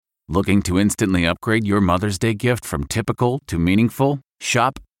Looking to instantly upgrade your Mother's Day gift from typical to meaningful?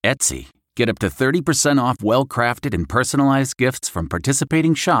 Shop Etsy. Get up to 30% off well-crafted and personalized gifts from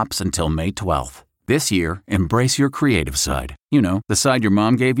participating shops until May 12th. This year, embrace your creative side. You know, the side your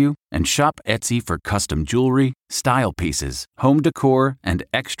mom gave you. And shop Etsy for custom jewelry, style pieces, home decor, and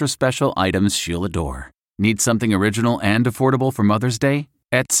extra special items she'll adore. Need something original and affordable for Mother's Day?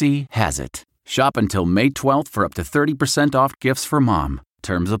 Etsy has it. Shop until May 12th for up to 30% off gifts for mom.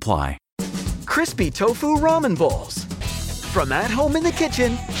 Terms apply. Crispy tofu ramen bowls. From at home in the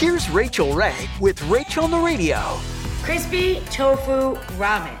kitchen, here's Rachel Ray with Rach on the Radio. Crispy tofu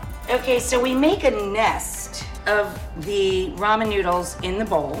ramen. Okay, so we make a nest of the ramen noodles in the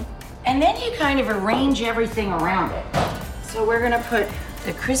bowl, and then you kind of arrange everything around it. So we're gonna put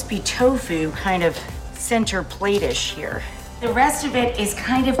the crispy tofu kind of center plate-ish here. The rest of it is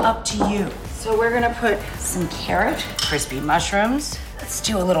kind of up to you. So we're gonna put some carrot, crispy mushrooms. Let's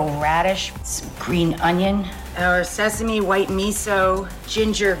do a little radish, some green onion, our sesame white miso,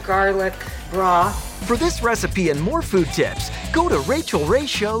 ginger garlic broth. For this recipe and more food tips, go to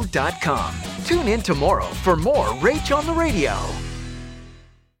RachelRayShow.com. Tune in tomorrow for more Rach on the Radio.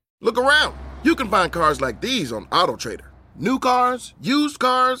 Look around. You can find cars like these on AutoTrader. New cars, used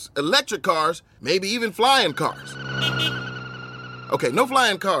cars, electric cars, maybe even flying cars. Okay, no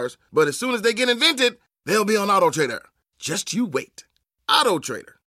flying cars, but as soon as they get invented, they'll be on AutoTrader. Just you wait. AutoTrader.